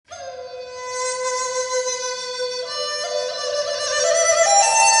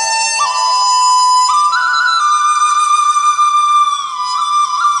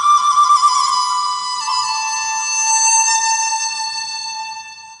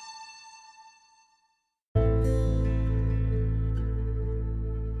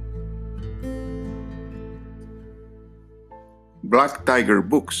Black Tiger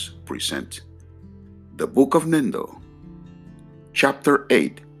Books present the Book of Nindo, Chapter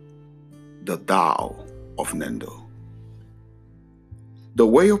 8, The Tao of Nindo. The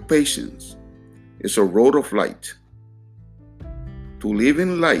way of patience is a road of light. To live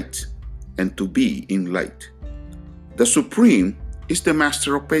in light and to be in light. The Supreme is the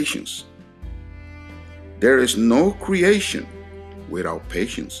master of patience. There is no creation without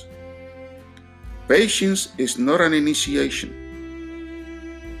patience. Patience is not an initiation.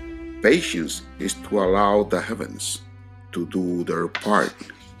 Patience is to allow the heavens to do their part.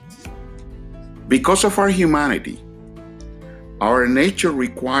 Because of our humanity, our nature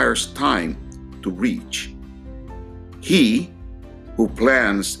requires time to reach. He who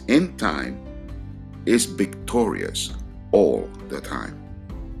plans in time is victorious all the time.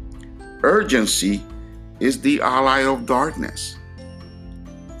 Urgency is the ally of darkness.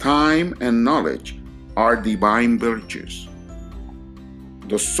 Time and knowledge are divine virtues.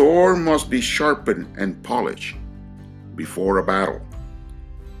 The sword must be sharpened and polished before a battle.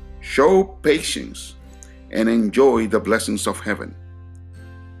 Show patience and enjoy the blessings of heaven.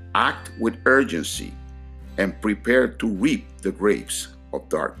 Act with urgency and prepare to reap the grapes of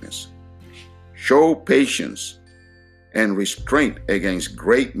darkness. Show patience and restraint against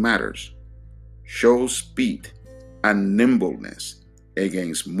great matters. Show speed and nimbleness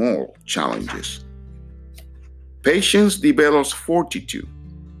against small challenges. Patience develops fortitude.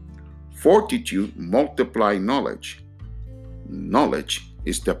 Fortitude multiplies knowledge. Knowledge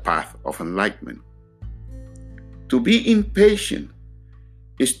is the path of enlightenment. To be impatient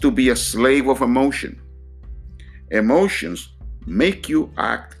is to be a slave of emotion. Emotions make you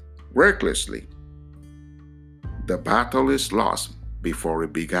act recklessly. The battle is lost before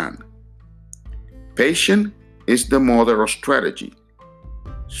it began. Patience is the mother of strategy.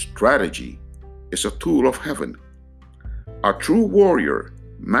 Strategy is a tool of heaven. A true warrior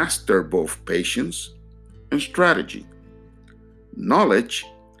masters both patience and strategy. Knowledge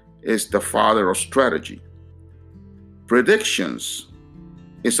is the father of strategy. Predictions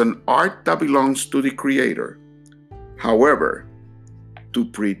is an art that belongs to the Creator. However, to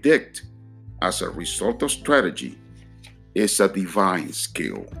predict as a result of strategy is a divine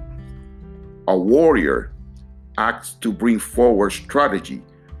skill. A warrior acts to bring forward strategy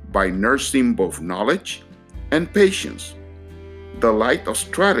by nursing both knowledge and patience. The light of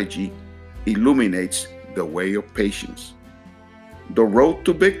strategy illuminates the way of patience. The road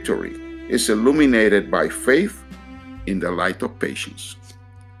to victory is illuminated by faith in the light of patience.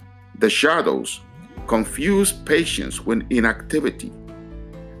 The shadows confuse patience with inactivity.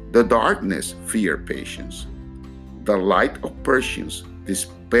 The darkness fear patience. The light of patience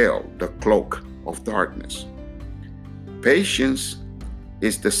dispels the cloak of darkness. Patience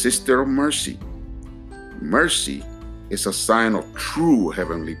is the sister of mercy. Mercy is a sign of true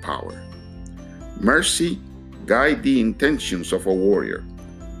heavenly power. Mercy guides the intentions of a warrior.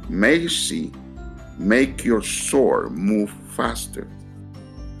 Mercy makes your sword move faster.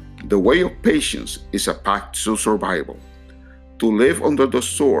 The way of patience is a path to survival. To live under the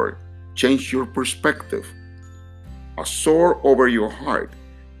sword changes your perspective. A sword over your heart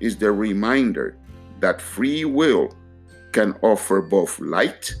is the reminder that free will can offer both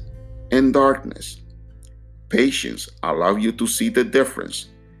light and darkness. Patience allows you to see the difference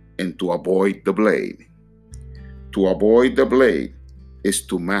and to avoid the blade. To avoid the blade is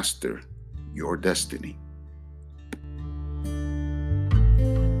to master your destiny.